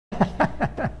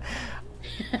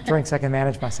drinks, I can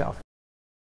manage myself.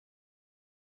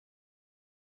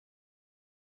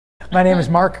 My name is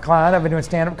Mark Klein. I've been doing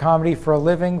stand-up comedy for a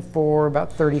living for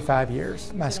about 35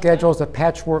 years. My schedule is a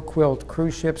patchwork quilt: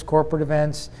 cruise ships, corporate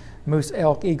events, moose,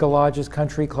 elk, eagle lodges,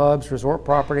 country clubs, resort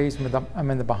properties. I'm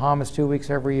in the Bahamas 2 weeks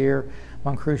every year.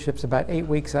 I'm on cruise ships about 8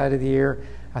 weeks out of the year.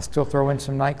 I still throw in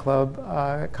some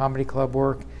nightclub, comedy club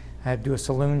work. I do a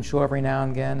saloon show every now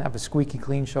and again. I have a squeaky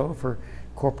clean show for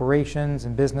corporations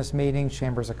and business meetings,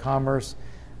 chambers of commerce.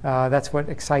 That's what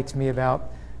excites me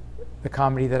about the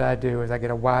comedy that I do, is I get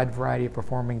a wide variety of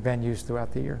performing venues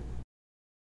throughout the year.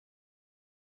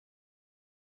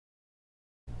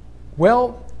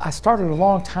 Well, I started a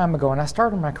long time ago, and I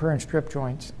started my career in strip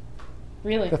joints.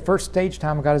 Really? The first stage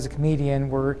time I got as a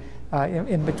comedian were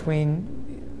in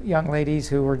between young ladies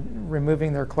who were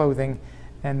removing their clothing,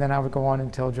 and then I would go on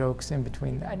and tell jokes in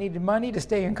between. I needed money to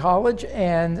stay in college,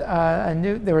 and I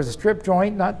knew there was a strip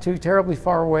joint not too terribly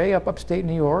far away up upstate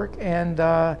New York, and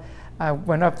I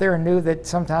went up there and knew that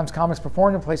sometimes comics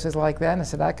performed in places like that, and I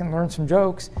said, I can learn some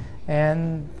jokes.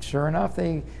 And sure enough,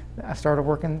 I started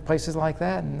working places like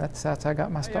that, and that's how I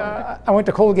got my start. I went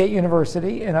to Colgate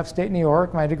University in upstate New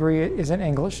York. My degree is in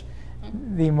English,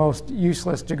 the most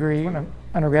useless degree an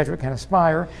undergraduate can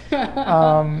aspire,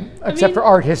 except for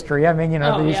art history. I mean, you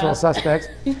know, the usual suspects.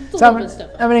 So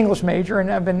I'm an English major,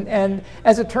 and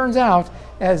as it turns out,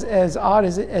 as odd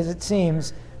as it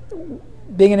seems,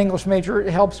 being an English major, it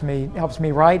helps me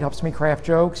write, helps me craft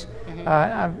jokes.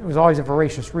 I was always a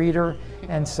voracious reader,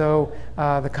 and so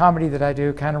the comedy that I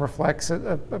do kind of reflects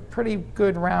a pretty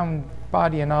good round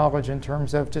body of knowledge in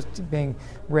terms of just being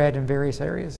read in various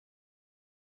areas.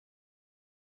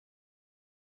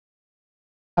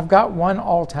 I've got one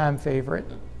all-time favorite.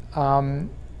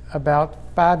 About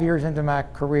 5 years into my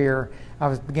career, I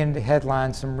was beginning to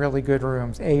headline some really good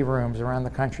rooms, A rooms around the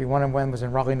country. One of them was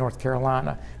in Raleigh, North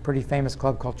Carolina, a pretty famous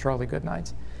club called Charlie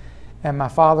Goodnight's. And my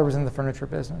father was in the furniture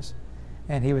business.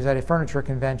 And he was at a furniture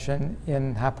convention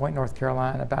in High Point, North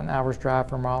Carolina, about an hour's drive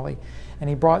from Raleigh. And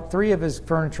he brought 3 of his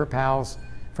furniture pals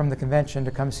from the convention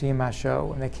to come see my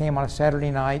show. And they came on a Saturday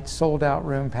night, sold out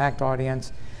room, packed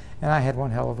audience, and I had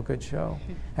one hell of a good show.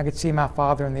 I could see my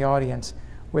father in the audience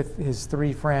with his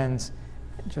 3 friends,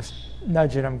 just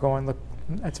nudging him, going, look,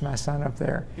 that's my son up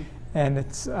there. And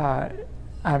it's,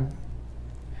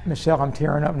 Michelle, I'm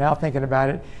tearing up now thinking about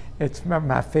it. It's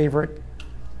my favorite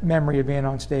memory of being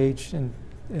on stage in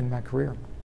my career.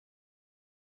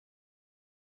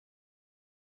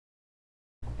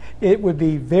 It would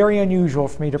be very unusual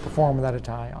for me to perform without a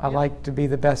tie. I like to be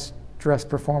the best dressed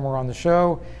performer on the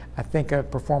show. I think a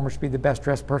performer should be the best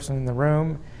dressed person in the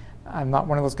room. I'm not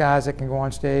one of those guys that can go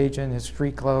on stage in his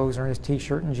street clothes or his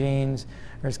t-shirt and jeans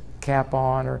or his cap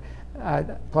on. Or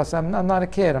plus, I'm not a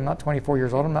kid. I'm not 24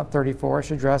 years old. I'm not 34. I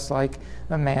should dress like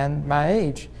a man my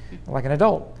age, like an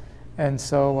adult. And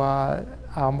so I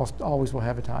almost always will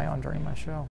have a tie on during my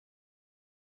show.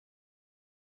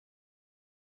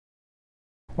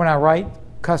 When I write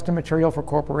custom material for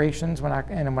corporations, when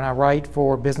I write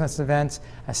for business events,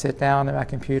 I sit down at my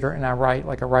computer and I write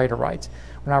like a writer writes.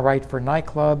 When I write for a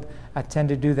nightclub, I tend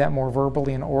to do that more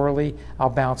verbally and orally. I'll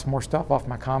bounce more stuff off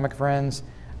my comic friends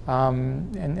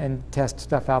and test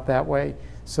stuff out that way.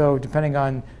 So depending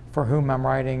on for whom I'm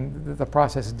writing, the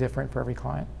process is different for every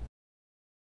client.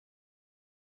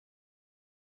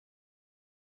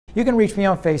 You can reach me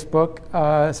on Facebook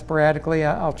sporadically.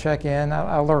 I'll check in.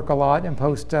 I'll lurk a lot and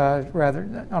post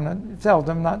rather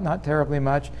seldom, not terribly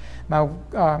much. My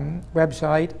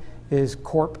website is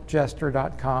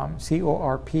corpjester.com,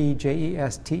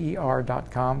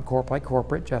 corpjester.com, corp like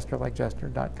corporate, jester like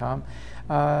jester.com.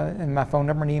 And my phone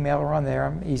number and email are on there.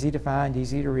 I'm easy to find,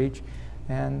 easy to reach,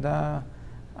 and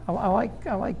I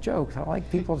like jokes. I like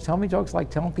people to tell me jokes. I like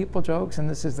telling people jokes, and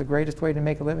this is the greatest way to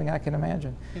make a living I can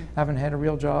imagine. I haven't had a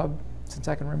real job since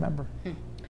I can remember.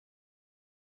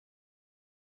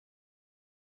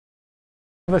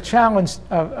 The challenge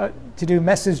to do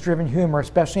message-driven humor,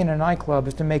 especially in a nightclub,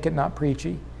 is to make it not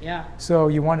preachy. Yeah. So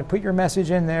you want to put your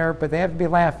message in there, but they have to be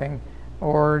laughing,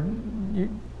 or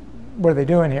what are they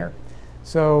doing here?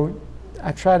 So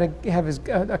I try to have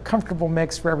a comfortable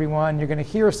mix for everyone. You're going to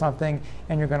hear something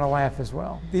and you're going to laugh as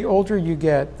well. The older you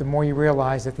get, the more you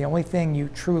realize that the only thing you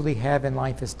truly have in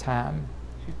life is time.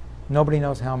 Nobody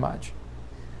knows how much.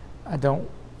 I don't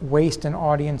waste an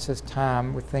audience's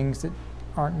time with things that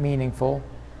aren't meaningful,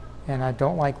 and I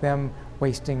don't like them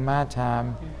wasting my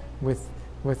time with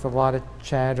a lot of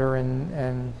chatter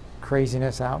and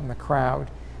craziness out in the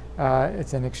crowd.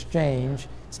 It's an exchange.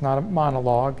 It's not a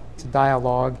monologue. It's a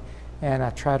dialogue. And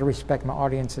I try to respect my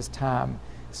audience's time.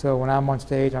 So when I'm on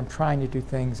stage, I'm trying to do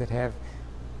things that have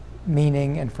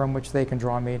meaning and from which they can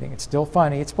draw meaning. It's still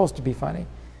funny. It's supposed to be funny.